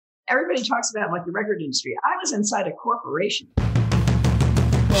everybody talks about like the record industry. I was inside a corporation.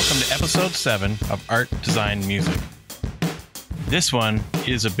 Welcome to episode 7 of Art, Design, Music. This one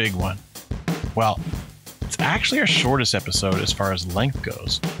is a big one. Well, it's actually our shortest episode as far as length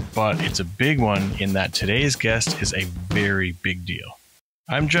goes, but it's a big one in that today's guest is a very big deal.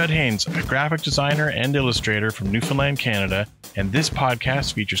 I'm Judd Haynes, a graphic designer and illustrator from Newfoundland, Canada, and this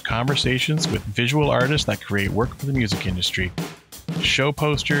podcast features conversations with visual artists that create work for the music industry. Show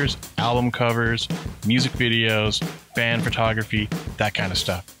posters, album covers, music videos, fan photography, that kind of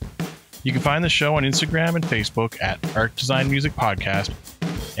stuff. You can find the show on Instagram and Facebook at Art Design Music Podcast,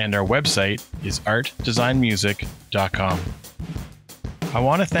 and our website is artdesignmusic.com. I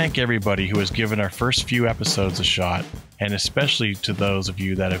want to thank everybody who has given our first few episodes a shot, and especially to those of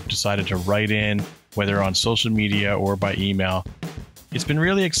you that have decided to write in, whether on social media or by email. It's been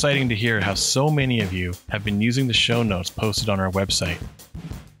really exciting to hear how so many of you have been using the show notes posted on our website.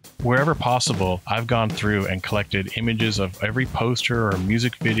 Wherever possible, I've gone through and collected images of every poster or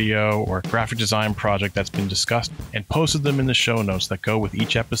music video or graphic design project that's been discussed and posted them in the show notes that go with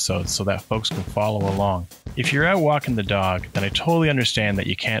each episode so that folks can follow along. If you're out walking the dog, then I totally understand that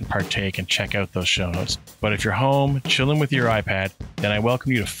you can't partake and check out those show notes. But if you're home, chilling with your iPad, then I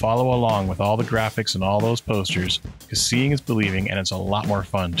welcome you to follow along with all the graphics and all those posters, because seeing is believing and it's a lot more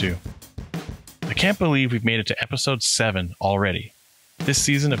fun too. I can't believe we've made it to episode 7 already. This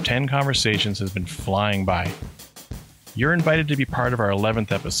season of 10 conversations has been flying by. You're invited to be part of our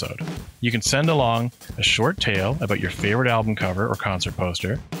 11th episode. You can send along a short tale about your favorite album cover or concert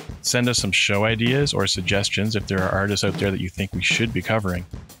poster. Send us some show ideas or suggestions if there are artists out there that you think we should be covering.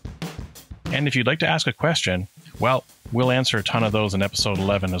 And if you'd like to ask a question, well, we'll answer a ton of those in episode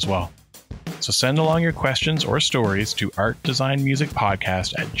 11 as well. So send along your questions or stories to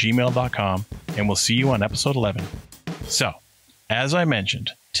artdesignmusicpodcast@gmail.com, and we'll see you on episode 11. So, as I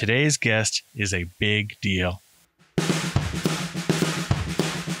mentioned, today's guest is a big deal.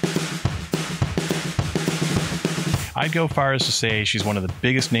 I'd go far as to say she's one of the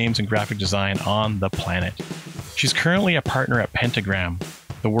biggest names in graphic design on the planet. She's currently a partner at Pentagram,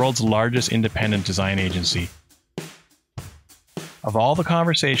 the world's largest independent design agency. Of all the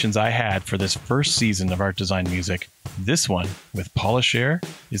conversations I had for this first season of Art Design Music, this one with Paula Scher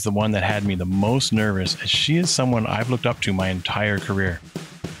is the one that had me the most nervous, as she is someone I've looked up to my entire career.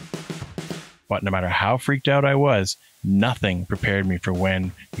 But no matter how freaked out I was, nothing prepared me for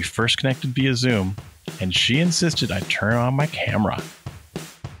when we first connected via Zoom, and she insisted I turn on my camera.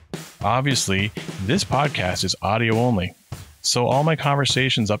 Obviously, this podcast is audio only, so all my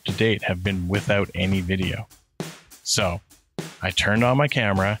conversations up to date have been without any video. So, I turned on my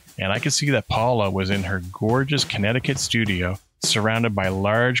camera, and I could see that Paula was in her gorgeous Connecticut studio, surrounded by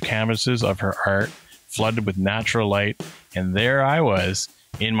large canvases of her art, flooded with natural light, and there I was,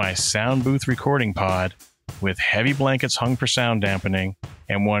 in my sound booth recording pod, with heavy blankets hung for sound dampening,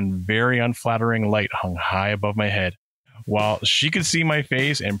 and one very unflattering light hung high above my head. While she could see my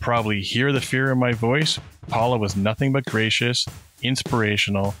face and probably hear the fear in my voice, Paula was nothing but gracious,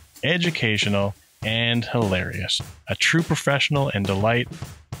 inspirational, educational, and hilarious. A true professional and delight.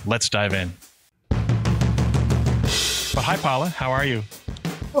 Let's dive in. But hi, Paula. How are you?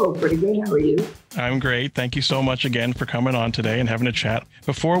 Oh, pretty good. How are you? I'm great. Thank you so much again for coming on today and having a chat.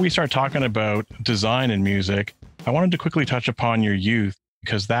 Before we start talking about design and music, I wanted to quickly touch upon your youth,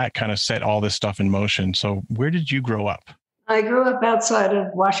 because that kind of set all this stuff in motion. So where did you grow up? I grew up outside of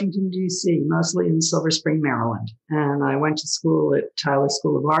Washington, D.C., mostly in Silver Spring, Maryland. And I went to school at Tyler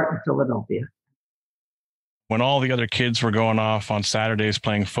School of Art in Philadelphia. When all the other kids were going off on Saturdays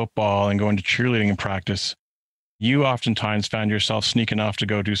playing football and going to cheerleading practice, you oftentimes found yourself sneaking off to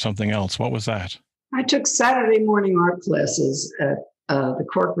go do something else. What was that? I took Saturday morning art classes at the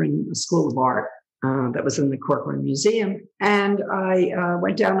Corcoran School of Art that was in the Corcoran Museum. And I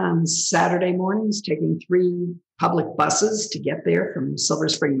went down on Saturday mornings, taking 3 public buses to get there from Silver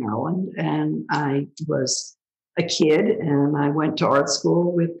Spring, Maryland. And I was a kid, and I went to art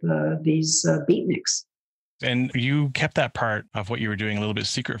school with these beatniks. And you kept that part of what you were doing a little bit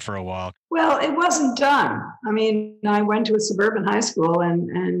secret for a while. Well, it wasn't done. I mean, I went to a suburban high school,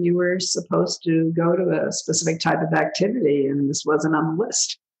 and you were supposed to go to a specific type of activity, and this wasn't on the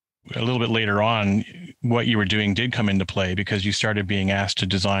list. A little bit later on, what you were doing did come into play, because you started being asked to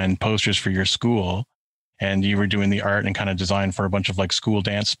design posters for your school, and you were doing the art and kind of design for a bunch of like school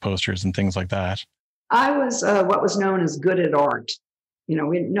dance posters and things like that. I was what was known as good at art. You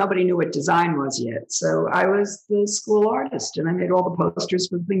know, nobody knew what design was yet. So I was the school artist, and I made all the posters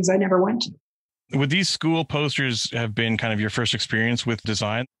for things I never went to. Would these school posters have been kind of your first experience with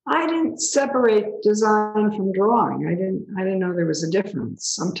design? I didn't didn't separate design from drawing. I didn't know there was a difference.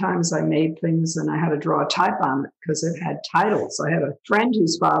 Sometimes I made things and I had to draw a type on it because it had titles. I had a friend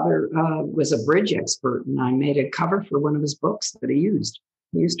whose father was a bridge expert, and I made a cover for one of his books that he used.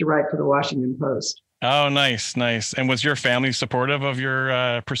 He used to write for the Washington Post. Oh, nice, nice. And was your family supportive of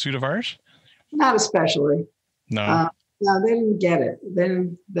your pursuit of art? Not especially. No. No, they didn't get it. They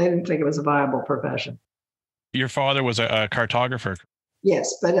didn't think it was a viable profession. Your father was a cartographer.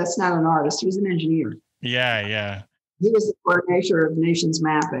 Yes, but that's not an artist. He was an engineer. Yeah, yeah. He was the coordinator of nations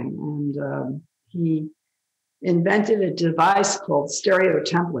mapping, and he invented a device called stereo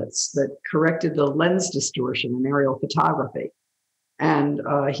templates that corrected the lens distortion in aerial photography. And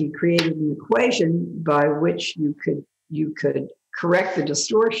he created an equation by which you could correct the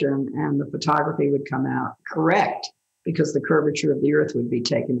distortion, and the photography would come out correct because the curvature of the Earth would be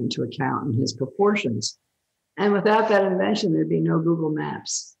taken into account in his proportions. And without that invention, there'd be no Google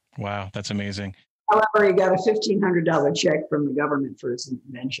Maps. Wow, that's amazing. However, he got a $1,500 check from the government for his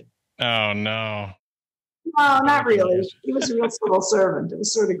invention. Oh, no. No, not really. He was a real civil servant. It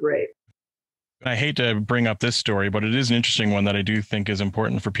was sort of great. I hate to bring up this story, but it is an interesting one that I do think is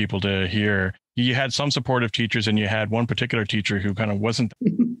important for people to hear. You had some supportive teachers, and you had one particular teacher who kind of wasn't.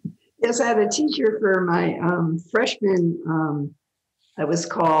 Yes, I had a teacher for my freshman. It was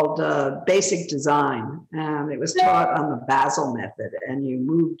called Basic Design. It was taught on the Basel method, and you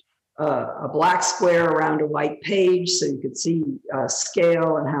moved a black square around a white page so you could see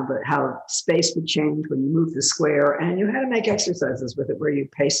scale and how space would change when you moved the square. And you had to make exercises with it where you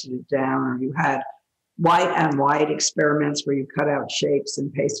pasted it down, or you had white on white experiments where you cut out shapes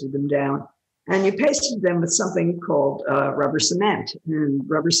and pasted them down. And you pasted them with something called rubber cement. And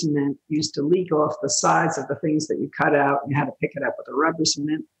rubber cement used to leak off the sides of the things that you cut out. You had to pick it up with a rubber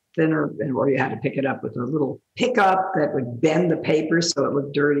cement thinner, or you had to pick it up with a little pickup that would bend the paper so it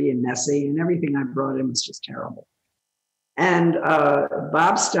looked dirty and messy. And everything I brought in was just terrible. And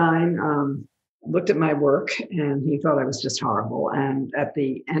Bob Stein looked at my work, and he thought I was just horrible. And at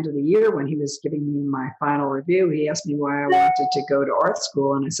the end of the year, when he was giving me my final review, he asked me why I wanted to go to art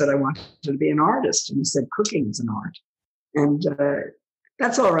school. And I said I wanted to be an artist. And he said, cooking is an art. And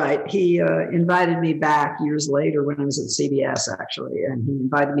that's all right. He invited me back years later when I was at CBS, actually. And he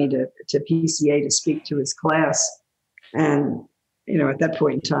invited me to PCA to speak to his class. And, you know, at that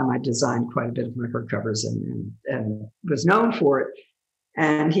point in time, I designed quite a bit of record covers and was known for it.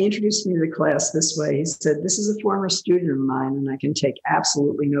 And he introduced me to the class this way. He said, this is a former student of mine, and I can take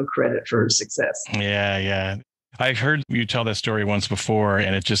absolutely no credit for her success. Yeah, yeah. I've heard you tell that story once before,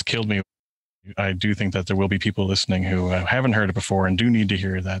 and it just killed me. I do think that there will be people listening who haven't heard it before and do need to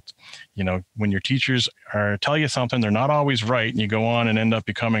hear that, you know, when your teachers tell you something, they're not always right, and you go on and end up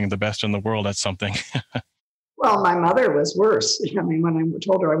becoming the best in the world at something. Well, my mother was worse. I mean, when I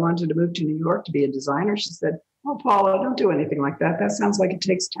told her I wanted to move to New York to be a designer, she said, oh, Paula, don't do anything like that. That sounds like it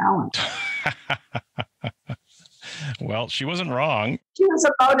takes talent. Well, she wasn't wrong. She was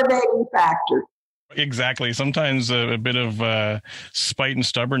a motivating factor. Exactly. Sometimes a bit of spite and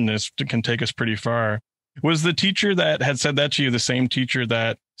stubbornness can take us pretty far. Was the teacher that had said that to you the same teacher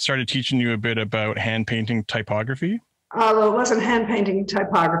that started teaching you a bit about hand painting typography? Although it wasn't hand painting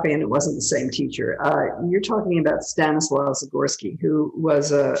typography, and it wasn't the same teacher. You're talking about Stanislaw Zagorski, who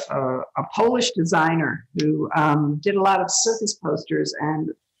was a Polish designer who did a lot of circus posters and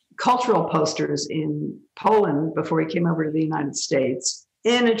cultural posters in Poland before he came over to the United States,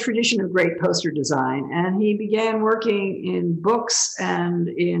 in a tradition of great poster design. And he began working in books and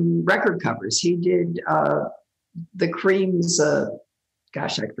in record covers. He did the Cream's,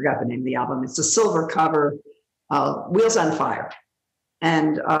 gosh, I forgot the name of the album. It's a silver cover, Wheels on Fire.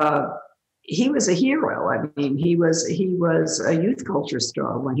 And he was a hero. I mean, he was a youth culture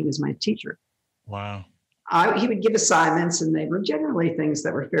star when he was my teacher. Wow. He would give assignments, and they were generally things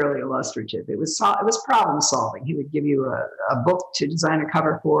that were fairly illustrative. It was problem solving. He would give you a book to design a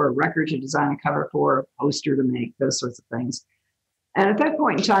cover for, a record to design a cover for, a poster to make, those sorts of things. And at that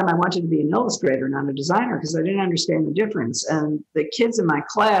point in time, I wanted to be an illustrator, not a designer, because I didn't understand the difference. And the kids in my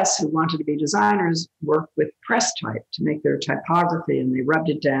class who wanted to be designers worked with press type to make their typography, and they rubbed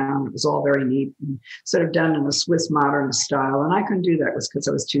it down. It was all very neat and sort of done in a Swiss modernist style. And I couldn't do that because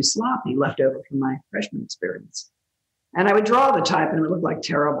I was too sloppy, left over from my freshman experience. And I would draw the type, and it would look like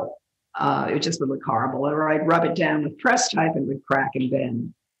terrible. It just would look horrible. Or I'd rub it down with press type, and it would crack and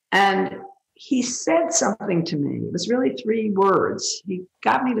bend. And he said something to me. It was really 3 words. He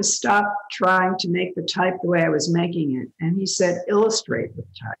got me to stop trying to make the type the way I was making it. And he said, illustrate with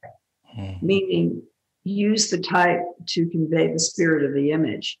type, meaning use the type to convey the spirit of the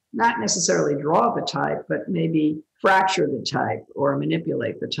image, not necessarily draw the type, but maybe fracture the type or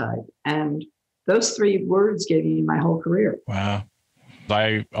manipulate the type. And those three words gave me my whole career. Wow.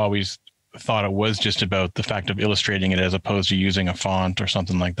 I always thought it was just about the fact of illustrating it as opposed to using a font or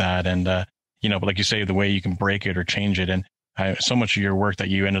something like that. And, but like you say, the way you can break it or change it. And so much of your work that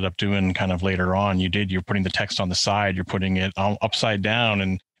you ended up doing kind of later on, you're putting the text on the side, you're putting it upside down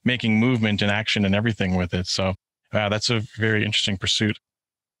and making movement and action and everything with it. So that's a very interesting pursuit.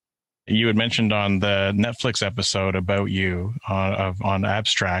 You had mentioned on the Netflix episode about you on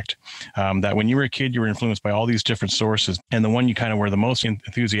Abstract that when you were a kid, you were influenced by all these different sources. And the one you kind of were the most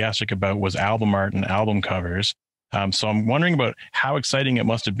enthusiastic about was album art and album covers. So I'm wondering about how exciting it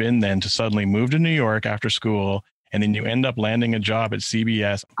must have been then to suddenly move to New York after school, and then you end up landing a job at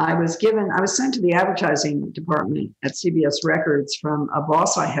CBS. I was sent to the advertising department at CBS Records from a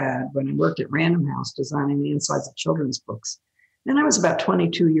boss I had when I worked at Random House designing the insides of children's books. And I was about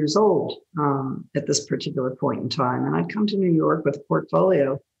 22 years old at this particular point in time. And I'd come to New York with a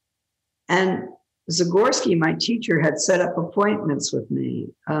portfolio. And Zagorski, my teacher, had set up appointments with me,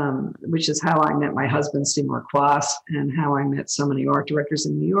 which is how I met my husband, Seymour Quass, and how I met so many art directors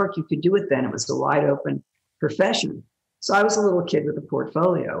in New York. You could do it then. It was a wide open profession. So I was a little kid with a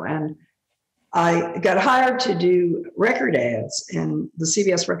portfolio. And I got hired to do record ads in the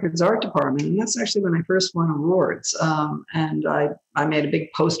CBS Records art department. And that's actually when I first won awards. And I made a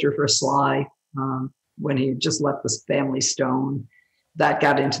big poster for Sly when he just left the Family Stone. That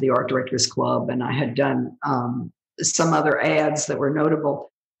got into the Art Directors Club. And I had done some other ads that were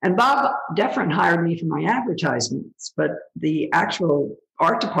notable. And Bob Deffrin hired me for my advertisements, but the actual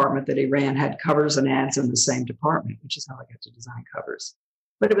art department that he ran had covers and ads in the same department, which is how I got to design covers.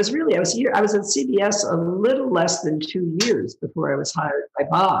 But it was really, I was at CBS a little less than 2 years before I was hired by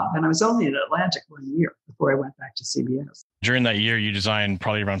Bob. And I was only in Atlantic 1 year before I went back to CBS. During that year, you designed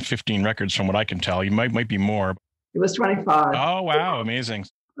probably around 15 records from what I can tell. You might be more. It was 25. Oh, wow. Amazing.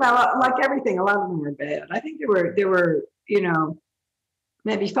 Well, like everything, a lot of them were bad. I think there were,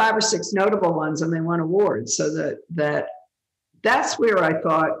 maybe 5 or 6 notable ones, and they won awards. So that's where I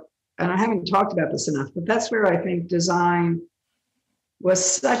thought, and I haven't talked about this enough, but that's where I think design was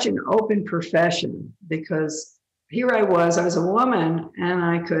such an open profession, because here I was a woman, and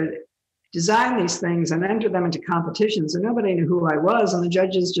I could design these things and enter them into competitions, and nobody knew who I was, and the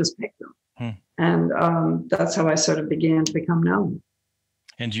judges just picked them. And that's how I sort of began to become known.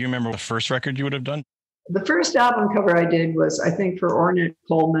 And do you remember the first record you would have done? The first album cover I did was, I think, for Ornette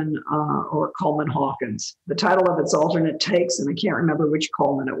Coleman or Coleman Hawkins. The title of it's Alternate Takes, and I can't remember which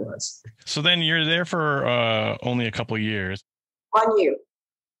Coleman it was. So then you're there for only a couple of years. 1 year,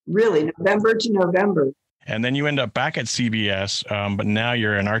 really, November to November. And then you end up back at CBS, but now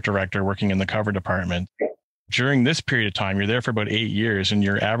you're an art director working in the cover department. Okay. During this period of time, you're there for about 8 years, and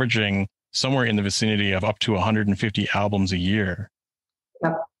you're averaging somewhere in the vicinity of up to 150 albums a year.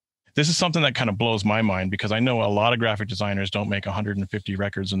 Yep. This is something that kind of blows my mind, because I know a lot of graphic designers don't make 150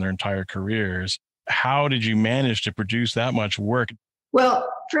 records in their entire careers. How did you manage to produce that much work? Well,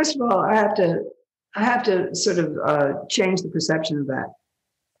 first of all, I have to sort of change the perception of that.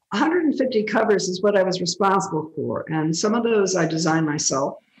 150 covers is what I was responsible for. And some of those I designed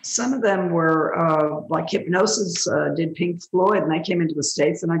myself. Some of them were like Hypnosis did Pink Floyd, and they came into the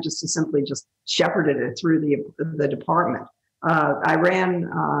States, and I just simply shepherded it through the department. I ran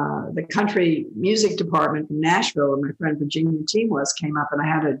the country music department from Nashville, where my friend Virginia Team came up, and I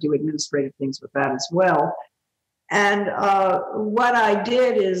had to do administrative things with that as well. And what I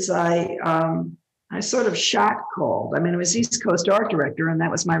did is I sort of shot called. I mean, I was East Coast art director, and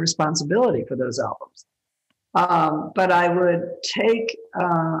that was my responsibility for those albums. But I would take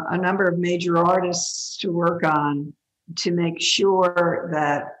a number of major artists to work on to make sure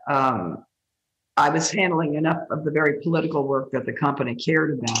that I was handling enough of the very political work that the company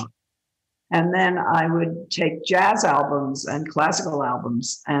cared about. And then I would take jazz albums and classical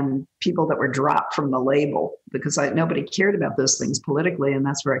albums and people that were dropped from the label, because nobody cared about those things politically, and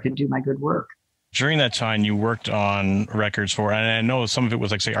that's where I could do my good work. During that time, you worked on records for, and I know some of it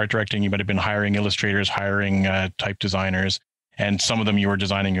was like, say, art directing. You might have been hiring illustrators, hiring type designers, and some of them you were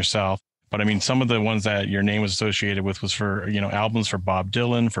designing yourself. But I mean, some of the ones that your name was associated with was for, albums for Bob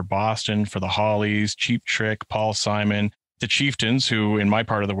Dylan, for Boston, for the Hollies, Cheap Trick, Paul Simon, the Chieftains, who in my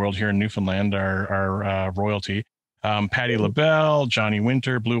part of the world here in Newfoundland are royalty, Patti LaBelle, Johnny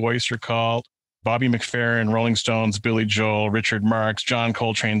Winter, Blue Oyster Cult, Bobby McFerrin, Rolling Stones, Billy Joel, Richard Marx, John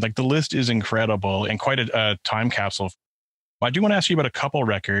Coltrane. Like, the list is incredible and quite a time capsule. I do want to ask you about a couple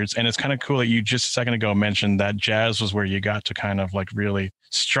records, and it's kind of cool that you just a second ago mentioned that jazz was where you got to kind of like really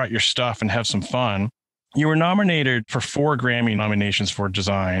strut your stuff and have some fun. You were nominated for 4 Grammy nominations for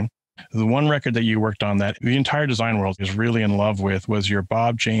design. The one record that you worked on that the entire design world is really in love with was your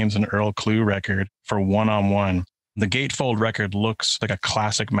Bob James and Earl Klugh record for One-on-One. The gatefold record looks like a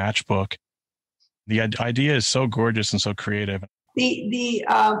classic matchbook. The idea is so gorgeous and so creative. The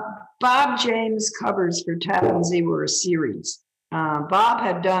Bob James covers for Tappan Zee were a series. Bob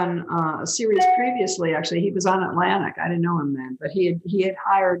had done a series previously. Actually, he was on Atlantic. I didn't know him then, but he had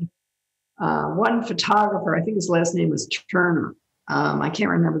hired one photographer. I think his last name was Turner. I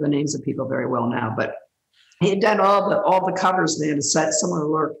can't remember the names of people very well now, but he had done all the covers. They had a set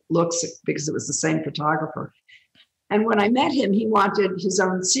similar looks because it was the same photographer. And when I met him, he wanted his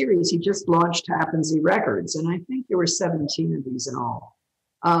own series. He just launched Tappan Zee Records, and I think there were 17 of these in all.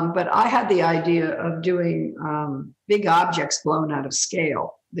 But I had the idea of doing big objects blown out of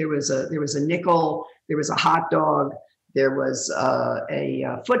scale. There was a nickel, there was a hot dog, there was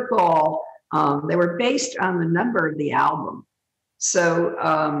a football. They were based on the number of the album. So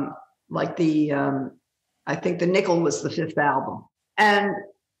I think the nickel was the 5th album. And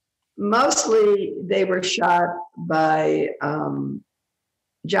mostly they were shot by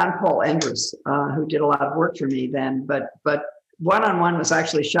John Paul Endres, who did a lot of work for me then. But One-on-One was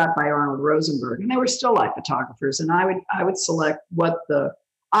actually shot by Arnold Rosenberg, and they were still life photographers. And I would select what the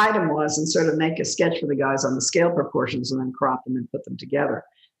item was and sort of make a sketch for the guys on the scale proportions and then crop them and put them together.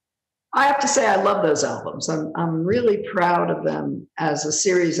 I have to say I love those albums. I'm really proud of them as a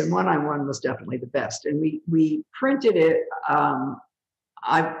series, and One-on-One was definitely the best. And we printed it.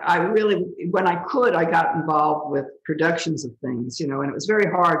 I really, when I could, I got involved with productions of things, and it was very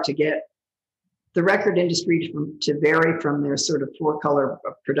hard to get the record industry to vary from their sort of 4-color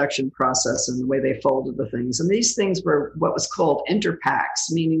production process and the way they folded the things. And these things were what was called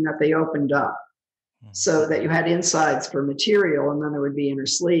interpacks, meaning that they opened up so that you had insides for material and then there would be inner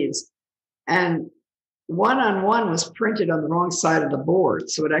sleeves. And One-on-One was printed on the wrong side of the board,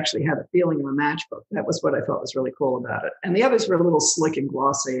 so it actually had a feeling of a matchbook. That was what I thought was really cool about it. And the others were a little slick and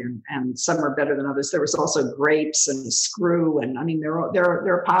glossy, and some are better than others. There was also grapes and screw, and I mean, there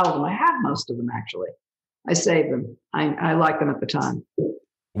are a pile of them. I have most of them, actually. I saved them. I liked them at the time.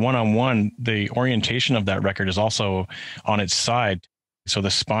 One-on-One, the orientation of that record is also on its side. So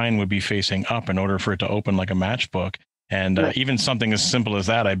the spine would be facing up in order for it to open like a matchbook. And even something as simple as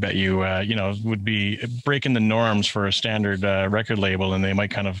that, I bet you, would be breaking the norms for a standard record label. And they might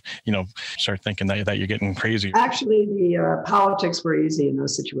kind of, start thinking that you're getting crazy. Actually, the politics were easy in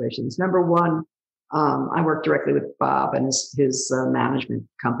those situations. Number one, I worked directly with Bob and his management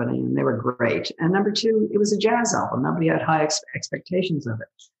company, and they were great. And number two, it was a jazz album. Nobody had high expectations of it.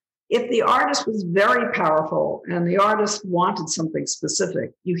 If the artist was very powerful and the artist wanted something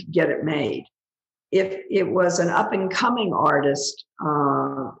specific, you could get it made. If it was an up-and-coming artist,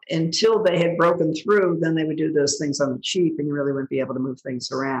 until they had broken through, then they would do those things on the cheap, and you really wouldn't be able to move things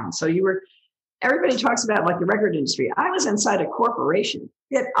around. So everybody talks about like the record industry. I was inside a corporation.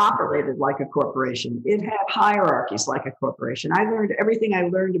 It operated like a corporation. It had hierarchies like a corporation. I learned everything I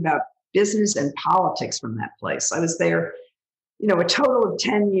learned about business and politics from that place. I was there, a total of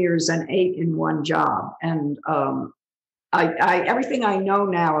 10 years and 8 in one job. And everything I know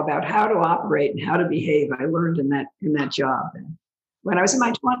now about how to operate and how to behave, I learned in that job when I was in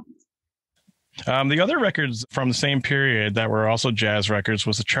my 20s. The other records from the same period that were also jazz records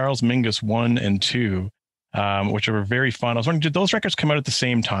was the Charles Mingus 1 and 2, which were very fun. I was wondering, did those records come out at the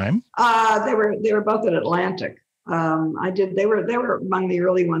same time? They were both at Atlantic. They were among the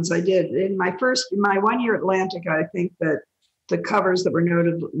early ones I did. In my 1 year at Atlantic, I think that the covers that were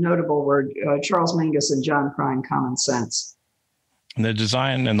notable were Charles Mingus and John Prine, Common Sense. And the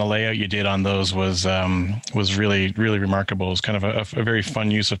design and the layout you did on those was really, really remarkable. It was kind of a very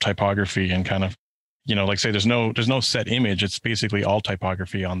fun use of typography and kind of, like say there's no set image. It's basically all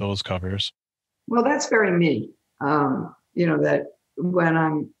typography on those covers. Well, that's very me. That when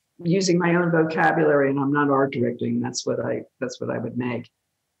I'm using my own vocabulary and I'm not art directing, that's what I would make.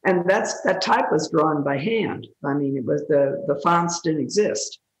 And that type was drawn by hand. I mean, it was the fonts didn't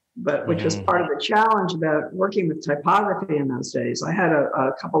exist, but which was part of the challenge about working with typography in those days. I had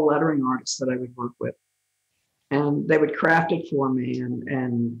a couple lettering artists that I would work with, and they would craft it for me, and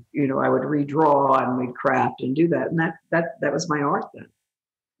I would redraw and we'd craft and do that, and that was my art then.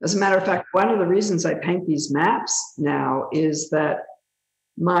 As a matter of fact, one of the reasons I paint these maps now is that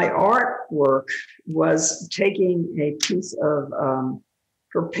my artwork was taking a piece of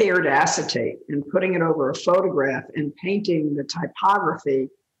prepared acetate and putting it over a photograph and painting the typography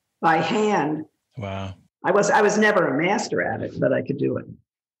by hand. Wow. I was never a master at it, but I could do it.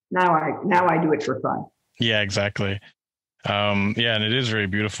 Now I do it for fun. Yeah, exactly. Yeah, and it is very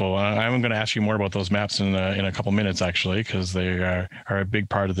beautiful. I'm going to ask you more about those maps in a couple minutes, actually, because they are a big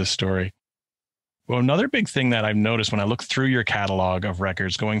part of this story. Well, another big thing that I've noticed when I look through your catalog of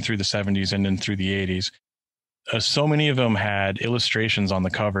records going through the 70s and then through the 80s, so many of them had illustrations on the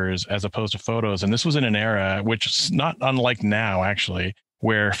covers as opposed to photos. And this was in an era, which is not unlike now, actually,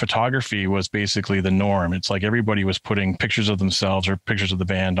 where photography was basically the norm. It's like everybody was putting pictures of themselves or pictures of the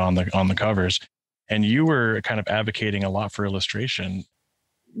band on the covers. And you were kind of advocating a lot for illustration.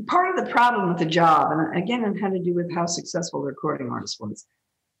 Part of the problem with the job, and again, it had to do with how successful the recording artist was.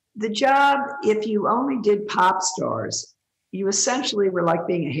 The job, if you only did pop stars, you essentially were like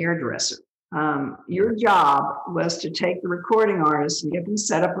being a hairdresser. Your job was to take the recording artist and get them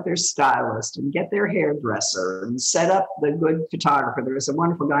set up with their stylist and get their hairdresser and set up the good photographer. There was a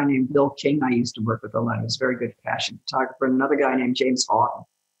wonderful guy named Bill King I used to work with a lot. He was a very good fashion photographer. And another guy named James Houghton.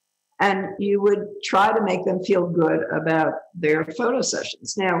 And you would try to make them feel good about their photo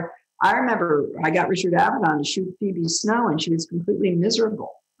sessions. Now, I remember I got Richard Avedon to shoot Phoebe Snow, and she was completely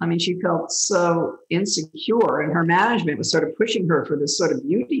miserable. I mean, she felt so insecure, and her management was sort of pushing her for this sort of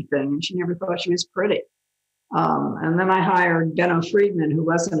beauty thing, and she never thought she was pretty. And then I hired Benno Friedman, who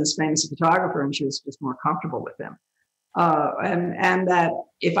wasn't as famous a photographer, and she was just more comfortable with him. And that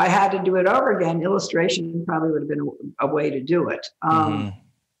if I had to do it over again, illustration probably would have been a way to do it.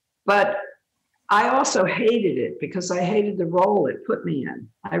 But I also hated it because I hated the role it put me in.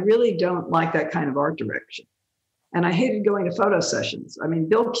 I really don't like that kind of art direction. And I hated going to photo sessions. I mean,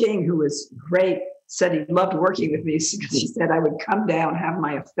 Bill King, who was great, said he loved working with me because he said I would come down, have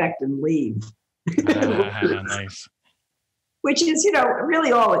my effect, and leave. Nice. Which is,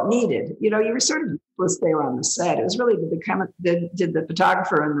 really all it needed. You were sort of useless there on the set. It was really did the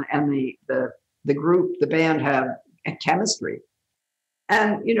photographer and the group, the band, have a chemistry.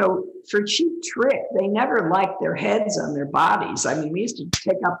 And, for Cheap Trick, they never liked their heads on their bodies. I mean, we used to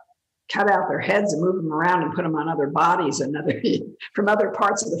cut out their heads and move them around and put them on other bodies and from other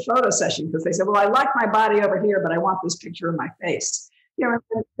parts of the photo session, because they said, well, I like my body over here, but I want this picture of my face. And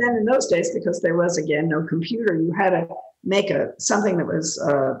then in those days, because there was, again, no computer, you had to make something that was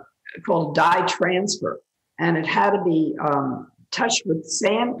called dye transfer. And it had to be touched with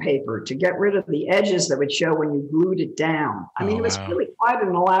sandpaper to get rid of the edges that would show when you glued it down. I mean, it was really quite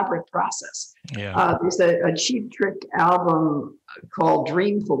an elaborate process. Yeah. There's a Cheap Trick album called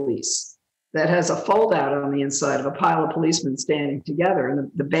Dream Police that has a fold out on the inside of a pile of policemen standing together. And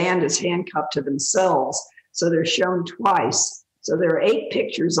the band is handcuffed to themselves. So they're shown twice. So there are 8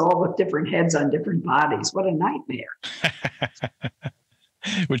 pictures, all with different heads on different bodies. What a nightmare.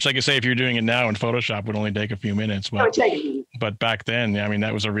 Which, like I say, if you're doing it now in Photoshop, would only take a few minutes. But back then, I mean,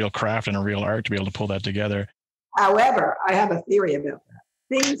 that was a real craft and a real art to be able to pull that together. However, I have a theory about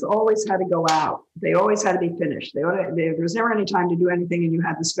that. Things always had to go out. They always had to be finished. There was never any time to do anything, and you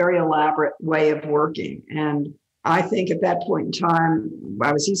had this very elaborate way of working. And I think at that point in time,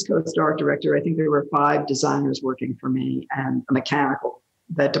 I was East Coast art director. I think there were 5 designers working for me and a mechanical.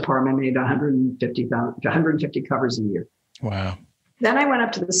 That department made 150 covers a year. Wow. Then I went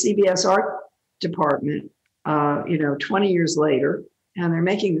up to the CBS art department, 20 years later, and they're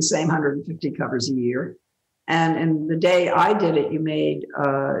making the same 150 covers a year. And in the day I did it, you made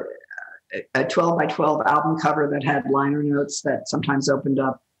a 12 by 12 album cover that had liner notes that sometimes opened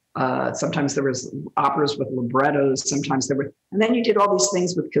up. Sometimes there was operas with librettos. Sometimes there were, and then you did all these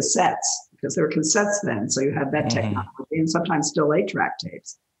things with cassettes, because there were cassettes then. So you had that technology, and sometimes still 8-track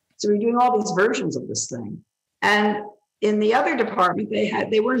tapes. So we were doing all these versions of this thing. And in the other department,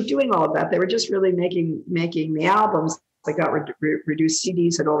 they weren't doing all of that. They were just really making the albums. They got reduced.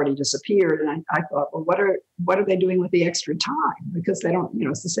 CDs had already disappeared, and I thought, well, what are they doing with the extra time? Because they don't,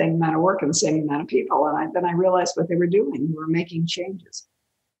 it's the same amount of work and the same amount of people. And then I realized what they were doing. They were making changes.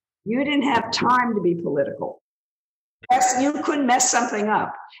 You didn't have time to be political. You couldn't mess something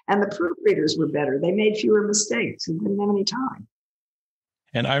up, and the proofreaders were better. They made fewer mistakes and didn't have any time.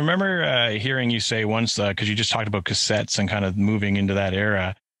 And I remember hearing you say once, because you just talked about cassettes and kind of moving into that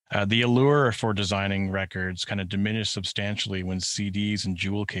era, the allure for designing records kind of diminished substantially when CDs and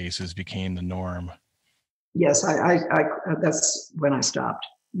jewel cases became the norm. Yes, I that's when I stopped,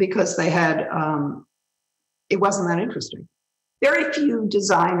 because they had, it wasn't that interesting. Very few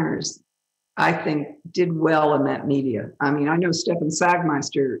designers, I think, did well in that media. I mean, I know Stefan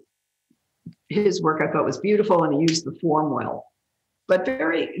Sagmeister, his work I thought was beautiful, and he used the form well. But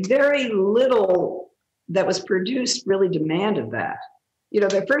very, very little that was produced really demanded that.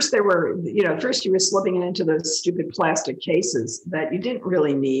 First you were slipping it into those stupid plastic cases that you didn't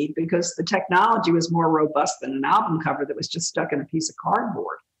really need, because the technology was more robust than an album cover that was just stuck in a piece of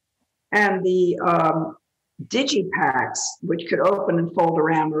cardboard. And digipacks, which could open and fold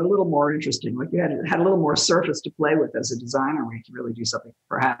around, were a little more interesting. Like you had a little more surface to play with as a designer, where you could really do something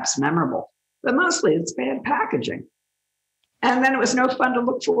perhaps memorable. But mostly it's bad packaging. And then it was no fun to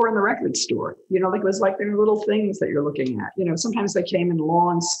look for in the record store. Like it was like there were little things that you're looking at. Sometimes they came in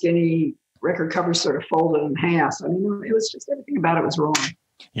long, skinny record covers sort of folded in half. I mean, it was just everything about it was wrong.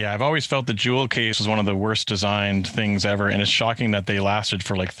 Yeah, I've always felt the jewel case was one of the worst designed things ever. And it's shocking that they lasted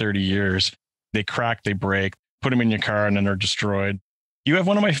for like 30 years. They crack, they break, put them in your car, and then they're destroyed. You have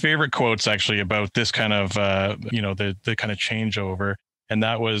one of my favorite quotes actually about this kind of, the kind of changeover. And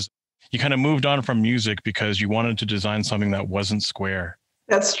that was, you kind of moved on from music because you wanted to design something that wasn't square.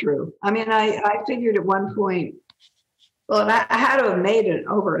 That's true. I mean, I figured at one point, well, I had to have made it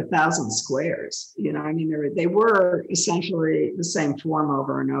over 1,000 squares. I mean, they were essentially the same form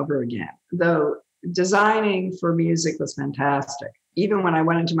over and over again. Though designing for music was fantastic. Even when I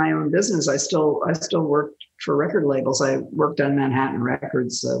went into my own business, I still worked for record labels. I worked on Manhattan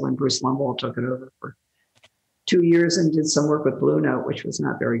Records when Bruce Lumbaugh took it over for 2 years and did some work with Blue Note, which was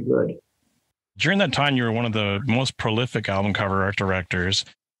not very good. During that time, you were one of the most prolific album cover art directors.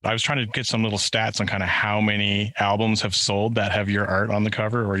 I was trying to get some little stats on kind of how many albums have sold that have your art on the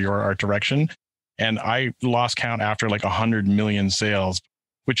cover or your art direction. And I lost count after like 100 million sales,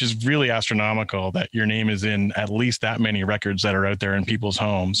 which is really astronomical that your name is in at least that many records that are out there in people's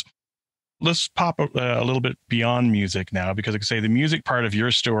homes. Let's pop a little bit beyond music now, because like I say, the music part of your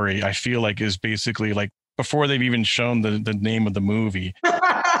story, I feel like is basically like before they've even shown the name of the movie.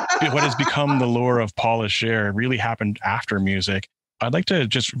 What has become the lore of Paula Scher really happened after music. I'd like to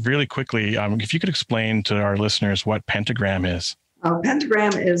just really quickly, if you could explain to our listeners what Pentagram is.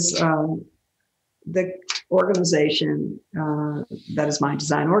 Pentagram is the organization that is my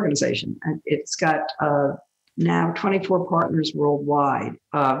design organization. And it's got now 24 partners worldwide.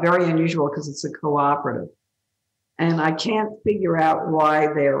 Very unusual because it's a cooperative. And I can't figure out why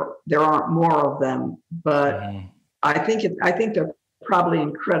there aren't more of them, but I think they're probably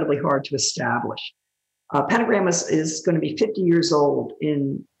incredibly hard to establish. Pentagram is going to be 50 years old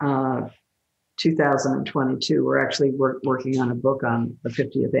in 2022. We're actually working on a book on the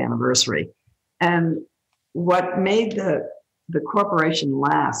 50th anniversary. And what made the corporation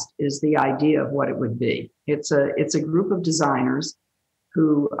last is the idea of what it would be. It's a group of designers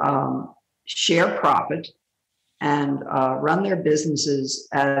who share profit and run their businesses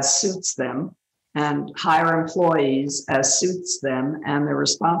as suits them and hire employees as suits them. And the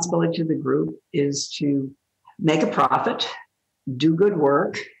responsibility to the group is to make a profit, do good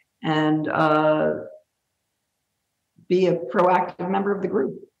work, and be a proactive member of the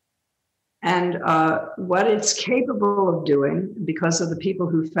group. And what it's capable of doing, because of the people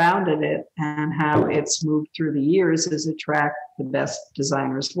who founded it and how it's moved through the years, is attract the best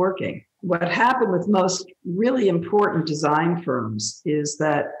designers working. What happened with most really important design firms is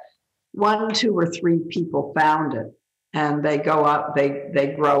that 1, 2, or 3 people found it, and they go up,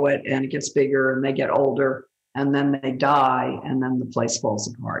 they grow it, and it gets bigger, and they get older, and then they die, and then the place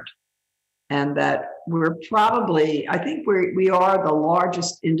falls apart. And that I think we are the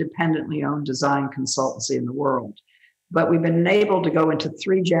largest independently owned design consultancy in the world. But we've been able to go into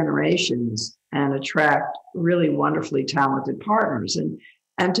 3 generations and attract really wonderfully talented partners.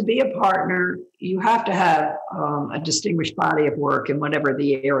 And to be a partner, you have to have a distinguished body of work in whatever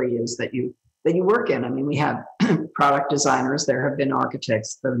the area is that you work in. I mean, we have product designers. There have been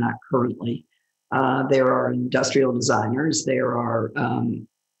architects, though not currently. There are industrial designers. There are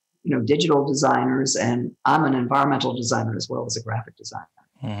digital designers, and I'm an environmental designer as well as a graphic designer.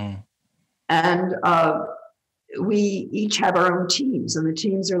 Mm-hmm. And we each have our own teams, and the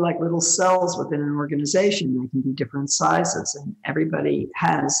teams are like little cells within an organization. They can be different sizes, and everybody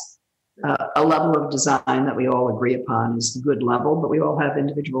has a level of design that we all agree upon is the good level, but we all have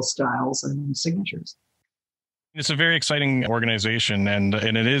individual styles and signatures. It's a very exciting organization, and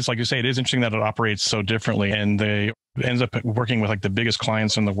it is, like you say, it is interesting that it operates so differently, and they ends up working with like the biggest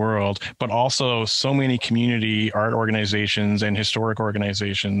clients in the world, but also so many community art organizations and historic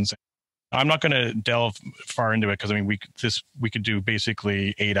organizations. I'm not going to delve far into it because I mean we could do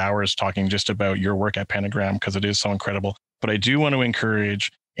basically 8 hours talking just about your work at Pentagram because it is so incredible. But I do want to encourage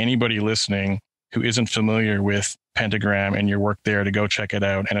anybody listening who isn't familiar with Pentagram and your work there to go check it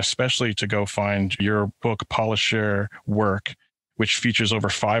out, and especially to go find your book, Paula Scher Work, which features over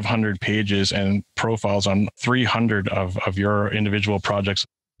 500 pages and profiles on 300 of your individual projects.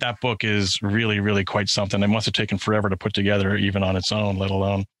 That book is really, really quite something. It must have taken forever to put together, even on its own, let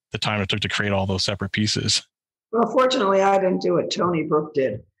alone the time it took to create all those separate pieces. Well, fortunately, I didn't do it. Tony Brooke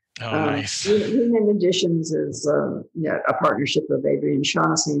did. Oh, nice. Human Editions is a partnership of Adrian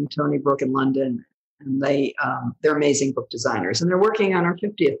Shaughnessy and Tony Brooke in London. and they're amazing book designers, and they're working on our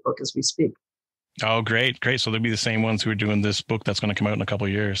 50th book as we speak. Oh, great. So they'll be the same ones who are doing this book that's going to come out in a couple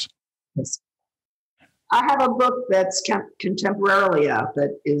of years. Yes. I have a book that's contemporarily out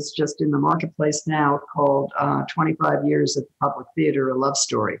that is just in the marketplace now called 25 Years at the Public Theater, A Love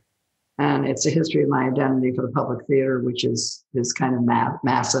Story. And it's a history of my identity for the public theater, which is kind of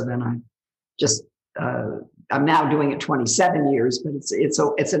massive. And I'm now doing it 27 years, but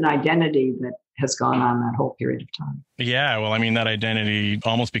it's an identity that has gone on that whole period of time. Yeah, well, I mean, that identity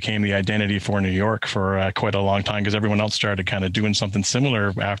almost became the identity for New York for quite a long time, because everyone else started kind of doing something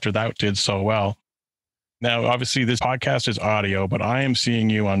similar after that did so well. Now, obviously, this podcast is audio, but I am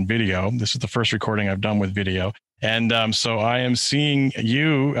seeing you on video. This is the first recording I've done with video. And so I am seeing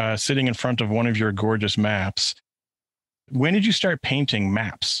you sitting in front of one of your gorgeous maps. When did you start painting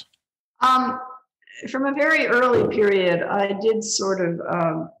maps? From a very early period, I did sort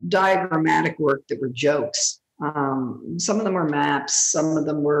of diagrammatic work that were jokes. Some of them were maps, some of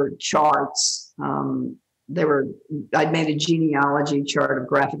them were charts. I'd made a genealogy chart of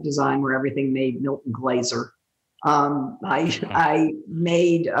graphic design where everything made Milton Glaser. I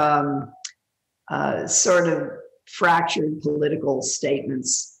made sort of fractured political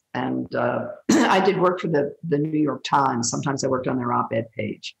statements, and I did work for the New York Times. Sometimes I worked on their op-ed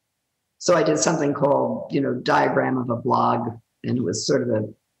page. So I did something called, Diagram of a Blog, and it was sort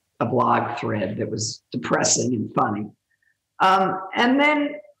of a blog thread that was depressing and funny. And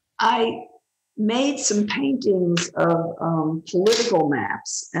then I made some paintings of political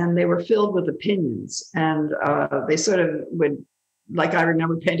maps, and they were filled with opinions. And they sort of would, like, I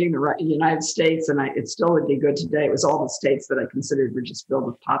remember painting the United States, and it still would be good today. It was all the states that I considered were just filled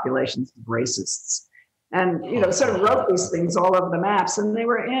with populations of racists. And, sort of wrote these things all over the maps. And they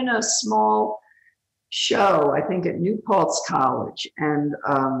were in a small show, I think, at New Paltz College. And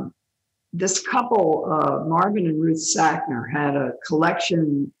this couple, Marvin and Ruth Sackner, had a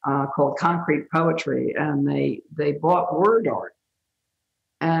collection called Concrete Poetry, and they bought word art.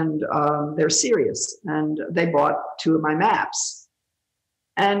 And they're serious. And they bought 2 of my maps.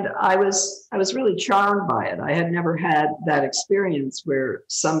 And I was really charmed by it. I had never had that experience where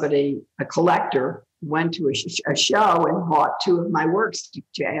a collector, went to a show and bought 2 of my works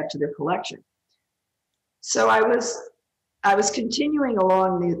to add to their collection. So I was continuing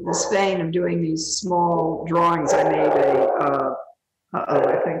along this vein of doing these small drawings. I made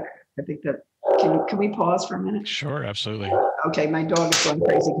I think that, can we pause for a minute? Sure, absolutely. Okay, my dog is going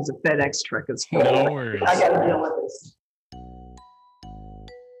crazy because of FedEx truck is full. No worries. I got to deal with this.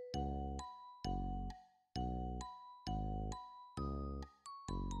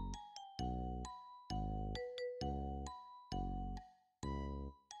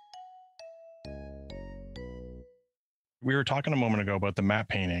 We were talking a moment ago about the map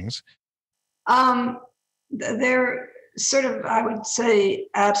paintings. They're sort of, I would say,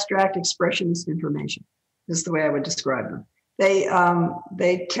 abstract expressionist information is the way I would describe them.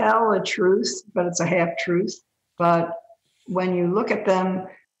 They tell a truth, but it's a half truth. But when you look at them,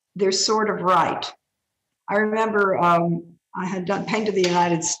 they're sort of right. I remember I had painted the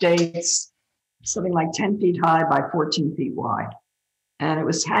United States, something like 10 feet high by 14 feet wide. And it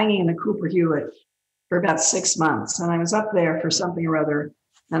was hanging in the Cooper Hewitt for about 6 months. And I was up there for something or other,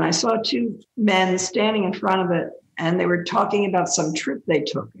 and I saw 2 men standing in front of it, and they were talking about some trip they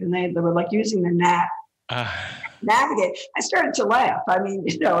took, and they were like using the navigate. I started to laugh. I mean,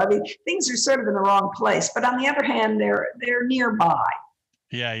 things are sort of in the wrong place, but on the other hand, they're nearby.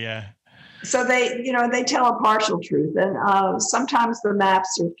 Yeah. So they tell a partial truth, and sometimes the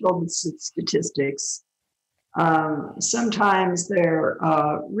maps are filled with statistics. Sometimes they're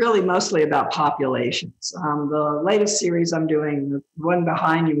really mostly about populations. The latest series I'm doing, the one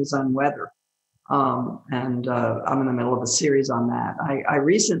behind you, is on weather. And I'm in the middle of a series on that. I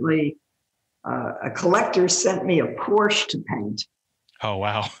recently, a collector sent me a Porsche to paint. Oh,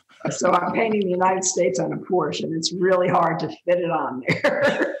 wow. So I'm painting the United States on a Porsche, and it's really hard to fit it on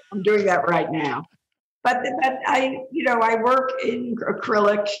there. I'm doing that right now. But I work in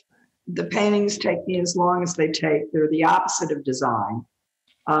acrylic. The paintings take me as long as they take. They're the opposite of design.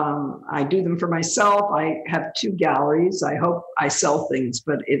 I do them for myself. I have 2 galleries. I hope I sell things,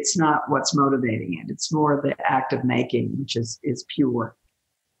 but it's not what's motivating it. It's more the act of making, which is pure.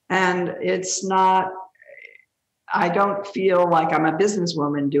 And it's not, I don't feel like I'm a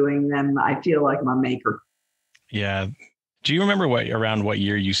businesswoman doing them. I feel like I'm a maker. Yeah. Do you remember around what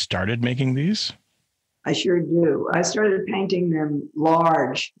year you started making these? I sure do. I started painting them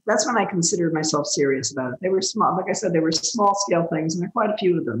large. That's when I considered myself serious about it. They were small. Like I said, they were small scale things, and there are quite a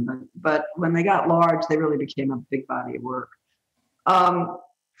few of them. But when they got large, they really became a big body of work.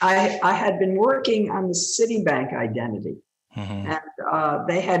 I had been working on the Citibank identity, and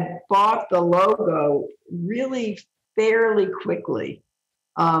they had bought the logo really fairly quickly.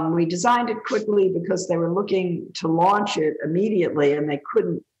 We designed it quickly because they were looking to launch it immediately, and they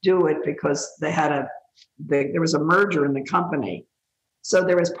couldn't do it because there was a merger in the company. So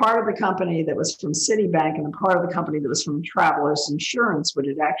there was part of the company that was from Citibank and a part of the company that was from Travelers Insurance, which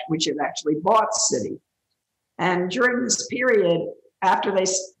had actually bought Citi. And during this period, after they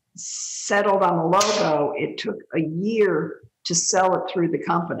settled on the logo, it took a year to sell it through the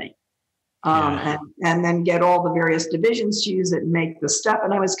company. And then get all the various divisions to use it and make the stuff.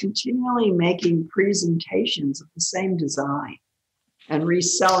 And I was continually making presentations of the same design and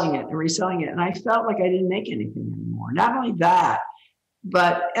reselling it. And I felt like I didn't make anything anymore. Not only that,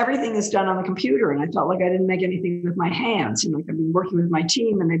 but everything is done on the computer. And I felt like I didn't make anything with my hands. Like I'd be working with my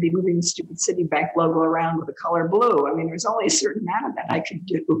team and they'd be moving the stupid Citibank logo around with the color blue. I mean, there's only a certain amount of that I could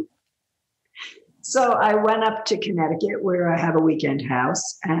do. So I went up to Connecticut where I have a weekend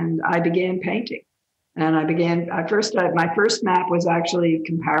house and I began painting. And my first map was actually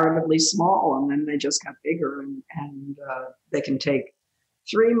comparatively small, and then they just got bigger and they can take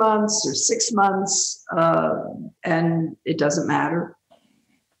 3 months or 6 months, and it doesn't matter.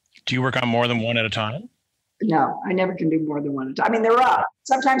 Do you work on more than one at a time? No, I never can do more than one at a time. I mean, there are.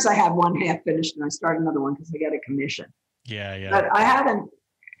 Sometimes I have one half finished and I start another one because I get a commission. Yeah. But I haven't.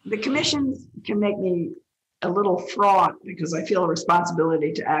 The commissions can make me a little fraught because I feel a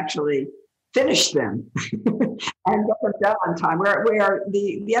responsibility to actually finish them and get them done on time. Where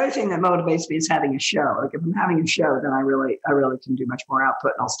the other thing that motivates me is having a show. Like if I'm having a show, then I really can do much more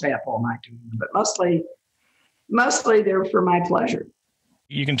output and I'll stay up all night doing them. But mostly they're for my pleasure.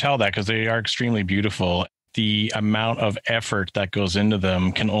 You can tell that because they are extremely beautiful. The amount of effort that goes into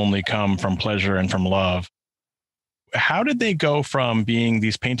them can only come from pleasure and from love. How did they go from being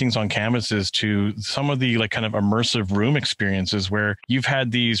these paintings on canvases to some of the kind of immersive room experiences where you've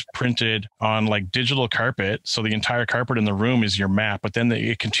had these printed on digital carpet? So the entire carpet in the room is your map, but then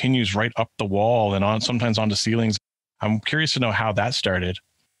it continues right up the wall and sometimes onto ceilings. I'm curious to know how that started.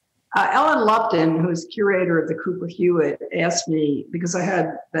 Ellen Lupton, who's curator of the Cooper Hewitt, asked me, because I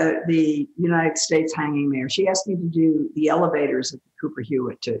had the United States hanging there, she asked me to do the elevators at the Cooper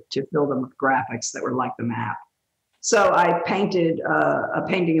Hewitt to fill them with graphics that were like the map. So I painted a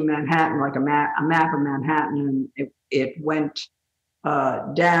painting of Manhattan, like a map of Manhattan, and it went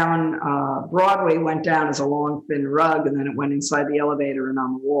down, Broadway went down as a long, thin rug, and then it went inside the elevator and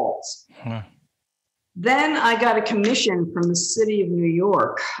on the walls. Huh. Then I got a commission from the city of New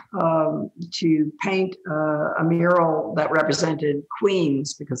York to paint a mural that represented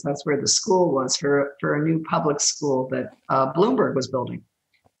Queens, because that's where the school was, for a new public school that Bloomberg was building.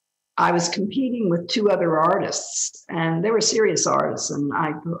 I was competing with 2 other artists, and they were serious artists. And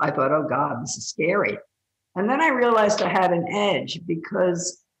I thought, oh God, this is scary. And then I realized I had an edge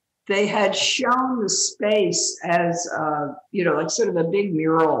because they had shown the space as, sort of a big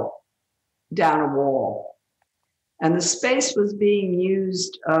mural down a wall. And the space was being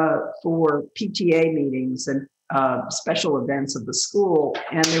used for PTA meetings and special events of the school.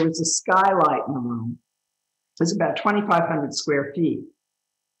 And there was a skylight in the room. It was about 2,500 square feet.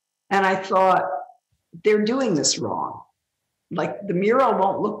 And I thought, they're doing this wrong. Like the mural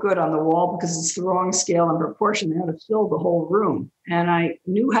won't look good on the wall because it's the wrong scale and proportion. They had to fill the whole room. And I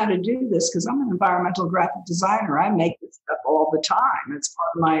knew how to do this because I'm an environmental graphic designer. I make this stuff all the time. It's part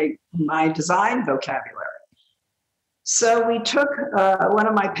of my design vocabulary. So we took one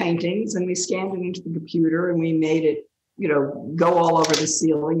of my paintings and we scanned it into the computer and we made it, go all over the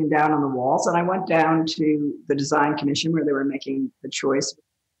ceiling and down on the walls. And I went down to the design commission where they were making the choice.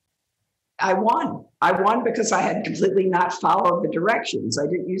 I won. I won because I had completely not followed the directions. I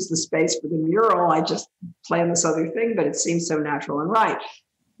didn't use the space for the mural. I just planned this other thing, but it seemed so natural and right.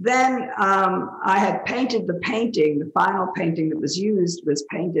 Then I had painted the painting. The final painting that was used was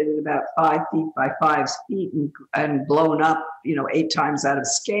painted at about 5 feet by 5 feet and blown up, 8 times out of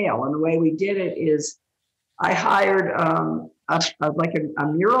scale. And the way we did it is I hired a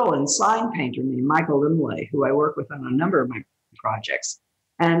mural and sign painter named Michael Limley, who I work with on a number of my projects.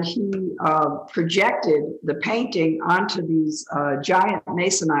 And he projected the painting onto these giant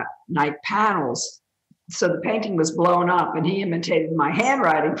masonite panels. So the painting was blown up, and he imitated my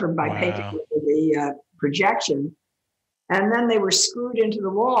handwriting by painting with the projection. And then they were screwed into the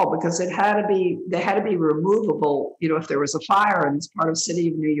wall because they had to be removable, if there was a fire, and it's part of City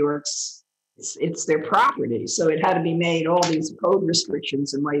of New York's, it's their property. So it had to be made, all these code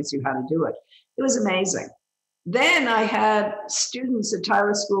restrictions and ways you had to do it. It was amazing. Then I had students at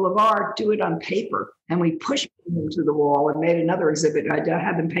Tyler School of Art do it on paper, and we pushed them to the wall and made another exhibit. I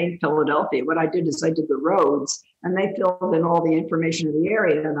had them paint Philadelphia. What I did is I did the roads, and they filled in all the information of the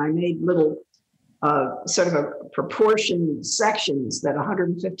area, and I made little sort of a proportion sections that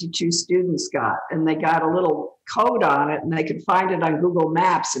 152 students got, and they got a little code on it, and they could find it on Google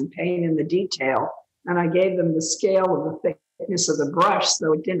Maps and paint in the detail. And I gave them the scale of the thickness of the brush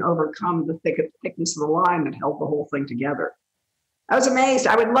so it didn't overcome the thickness of the line that held the whole thing together. I was amazed.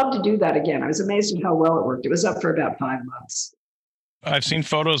 I would love to do that again. I was amazed at how well it worked. It was up for about 5 months. I've seen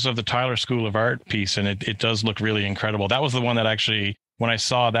photos of the Tyler School of Art piece, and it does look really incredible. That was the one that actually, when I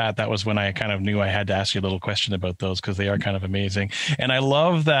saw that, that was when I kind of knew I had to ask you a little question about those, because they are kind of amazing. And I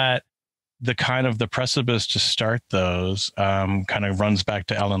love that the precipice to start those kind of runs back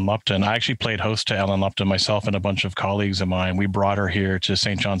to Ellen Lupton. I actually played host to Ellen Lupton myself and a bunch of colleagues of mine. We brought her here to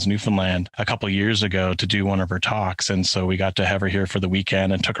St. John's, Newfoundland a couple of years ago to do one of her talks. And so we got to have her here for the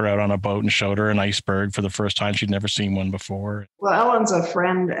weekend and took her out on a boat and showed her an iceberg for the first time. She'd never seen one before. Well, Ellen's a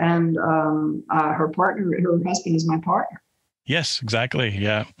friend, and her husband is my partner. Yes, exactly.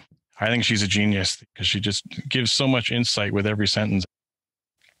 Yeah. I think she's a genius because she just gives so much insight with every sentence.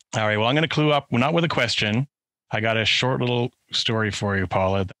 All right. Well, I'm going to clue up. Not with a question. I got a short little story for you,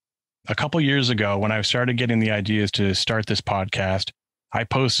 Paula. A couple years ago, when I started getting the ideas to start this podcast, I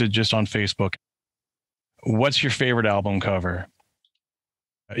posted just on Facebook, "What's your favorite album cover?"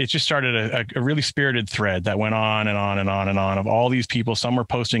 It just started a really spirited thread that went on and on and on and on of all these people. Some were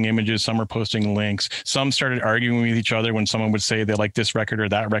posting images, some were posting links. Some started arguing with each other when someone would say they like this record or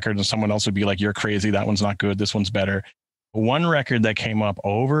that record, and someone else would be like, "You're crazy. That one's not good. This one's better." One record that came up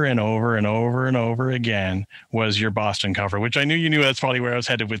over and over and over and over again was your Boston cover, which I knew you knew. That's probably where I was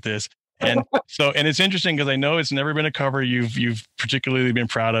headed with this. And so, and it's interesting because I know it's never been a cover you've particularly been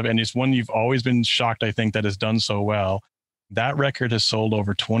proud of. And it's one you've always been shocked, I think, that has done so well. That record has sold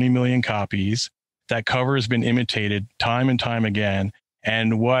over 20 million copies. That cover has been imitated time and time again.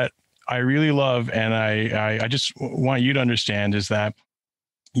 And what I really love, and I just want you to understand, is that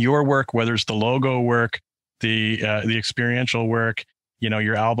your work, whether it's the logo work, the experiential work,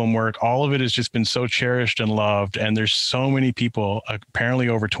 your album work, all of it has just been so cherished and loved. And there's so many people, apparently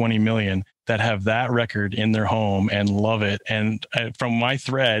over 20 million, that have that record in their home and love it. And from my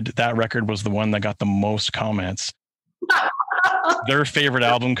thread, that record was the one that got the most comments. Their favorite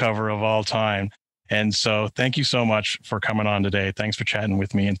album cover of all time. And so thank you so much for coming on today. Thanks for chatting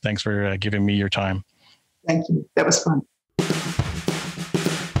with me, and thanks for giving me your time. Thank you. That was fun.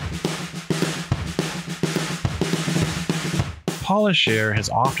 Paula Scher has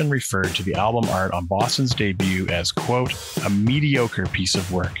often referred to the album art on Boston's debut as, quote, "a mediocre piece of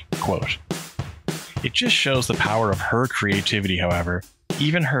work," quote. It just shows the power of her creativity, however.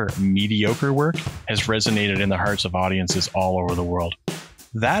 Even her mediocre work has resonated in the hearts of audiences all over the world.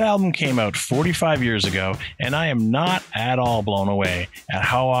 That album came out 45 years ago, and I am not at all blown away at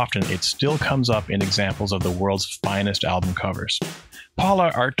how often it still comes up in examples of the world's finest album covers.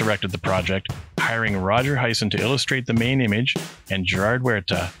 Paula art directed the project, hiring Roger Hyson to illustrate the main image and Gerard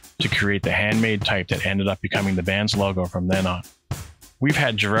Huerta to create the handmade type that ended up becoming the band's logo from then on. We've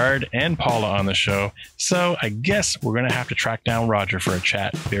had Gerard and Paula on the show, so I guess we're going to have to track down Roger for a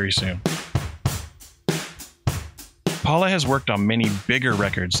chat very soon. Paula has worked on many bigger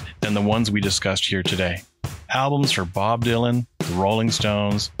records than the ones we discussed here today. Albums for Bob Dylan, the Rolling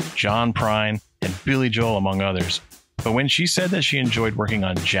Stones, John Prine, and Billy Joel, among others. But when she said that she enjoyed working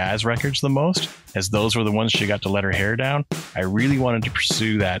on jazz records the most, as those were the ones she got to let her hair down, I really wanted to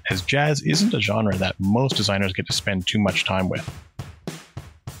pursue that, as jazz isn't a genre that most designers get to spend too much time with.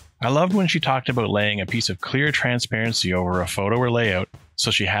 I loved when she talked about laying a piece of clear transparency over a photo or layout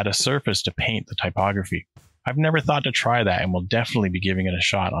so she had a surface to paint the typography. I've never thought to try that, and will definitely be giving it a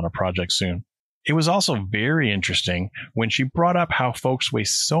shot on a project soon. It was also very interesting when she brought up how folks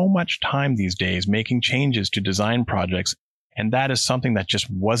waste so much time these days making changes to design projects, and that is something that just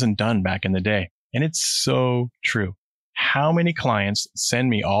wasn't done back in the day. And it's so true. How many clients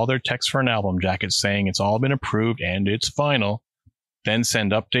send me all their text for an album jacket saying it's all been approved and it's final, then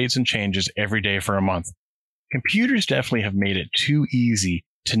send updates and changes every day for a month? Computers definitely have made it too easy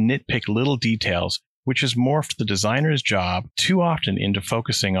to nitpick little details, which has morphed the designer's job too often into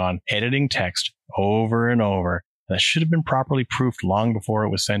focusing on editing text over and over that should have been properly proofed long before it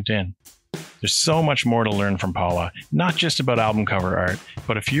was sent in. There's so much more to learn from Paula, not just about album cover art,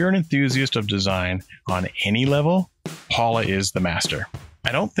 but if you're an enthusiast of design on any level, Paula is the master.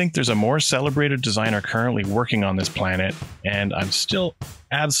 I don't think there's a more celebrated designer currently working on this planet, and I'm still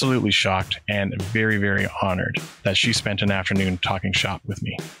absolutely shocked and very, very honored that she spent an afternoon talking shop with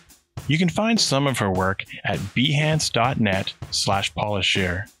me. You can find some of her work at behance.net/Paula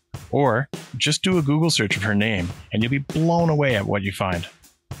Scher, or just do a Google search of her name and you'll be blown away at what you find.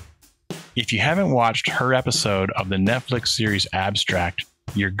 If you haven't watched her episode of the Netflix series Abstract,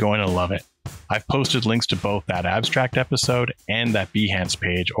 you're going to love it. I've posted links to both that Abstract episode and that Behance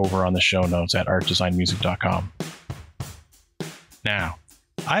page over on the show notes at artdesignmusic.com. Now,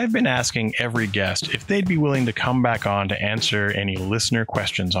 I've been asking every guest if they'd be willing to come back on to answer any listener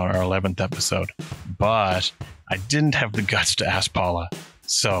questions on our 11th episode, but I didn't have the guts to ask Paula.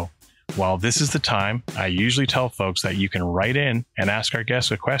 So, while this is the time, I usually tell folks that you can write in and ask our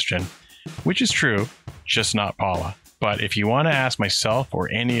guests a question, which is true, just not Paula. But if you want to ask myself or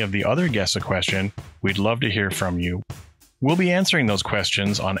any of the other guests a question, we'd love to hear from you. We'll be answering those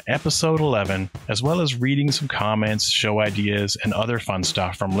questions on episode 11, as well as reading some comments, show ideas, and other fun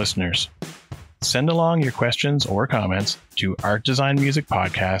stuff from listeners. Send along your questions or comments to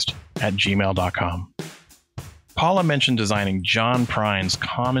artdesignmusicpodcast@gmail.com. Paula mentioned designing John Prine's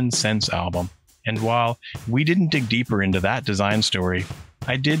Common Sense album, and while we didn't dig deeper into that design story,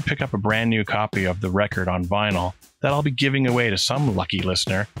 I did pick up a brand new copy of the record on vinyl that I'll be giving away to some lucky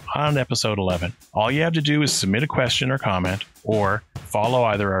listener on episode 11. All you have to do is submit a question or comment, or follow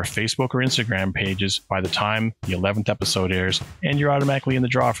either our Facebook or Instagram pages by the time the 11th episode airs, and you're automatically in the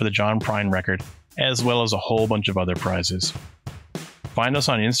draw for the John Prine record, as well as a whole bunch of other prizes. Find us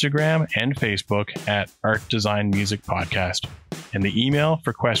on Instagram and Facebook at Art Design Music Podcast. And the email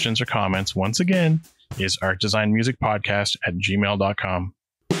for questions or comments, once again, is artdesignmusicpodcast@gmail.com.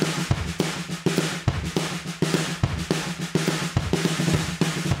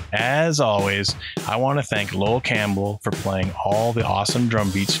 As always, I want to thank Lowell Campbell for playing all the awesome drum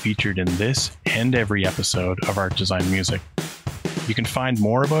beats featured in this and every episode of Art Design Music. You can find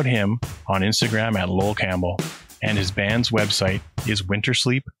more about him on Instagram at Lowell Campbell, and his band's website is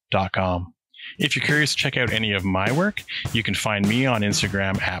wintersleep.com. If you're curious to check out any of my work, you can find me on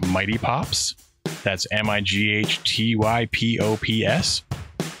Instagram at Mighty Pops. That's MIGHTYPOPS.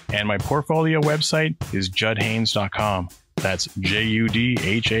 And my portfolio website is judhaynes.com. That's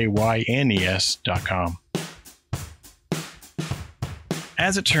JUDHAYNES.com.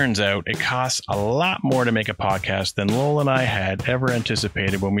 As it turns out, it costs a lot more to make a podcast than Lowell and I had ever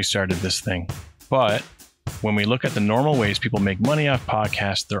anticipated when we started this thing. But when we look at the normal ways people make money off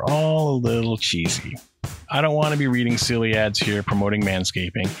podcasts, they're all a little cheesy. I don't want to be reading silly ads here promoting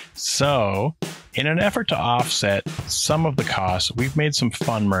manscaping. So, in an effort to offset some of the costs, we've made some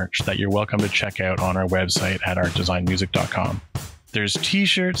fun merch that you're welcome to check out on our website at artdesignmusic.com. There's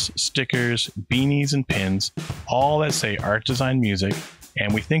t-shirts, stickers, beanies, and pins, all that say Art Design Music,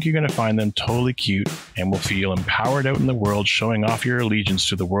 and we think you're going to find them totally cute and will feel empowered out in the world showing off your allegiance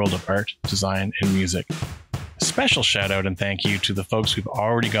to the world of art, design, and music. A special shout out and thank you to the folks who've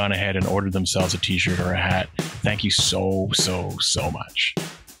already gone ahead and ordered themselves a t-shirt or a hat. Thank you so much.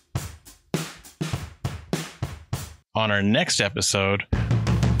 On our next episode,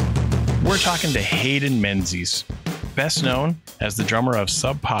 we're talking to Hayden Menzies, best known as the drummer of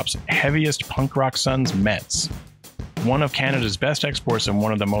Sub Pop's heaviest punk rock sons, Mets, one of Canada's best exports and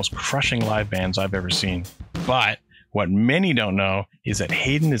one of the most crushing live bands I've ever seen. But what many don't know is that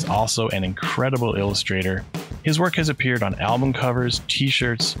Hayden is also an incredible illustrator. His work has appeared on album covers,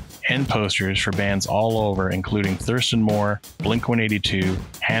 t-shirts, and posters for bands all over, including Thurston Moore, Blink-182,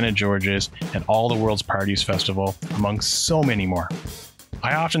 Hannah George's, and All the World's Parties Festival, among so many more.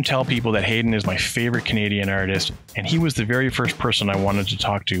 I often tell people that Hayden is my favorite Canadian artist, and he was the very first person I wanted to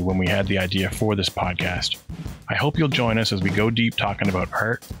talk to when we had the idea for this podcast. I hope you'll join us as we go deep talking about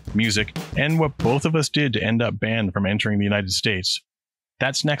art, music, and what both of us did to end up banned from entering the United States.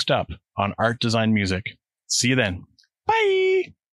 That's next up on Art Design Music. See you then. Bye!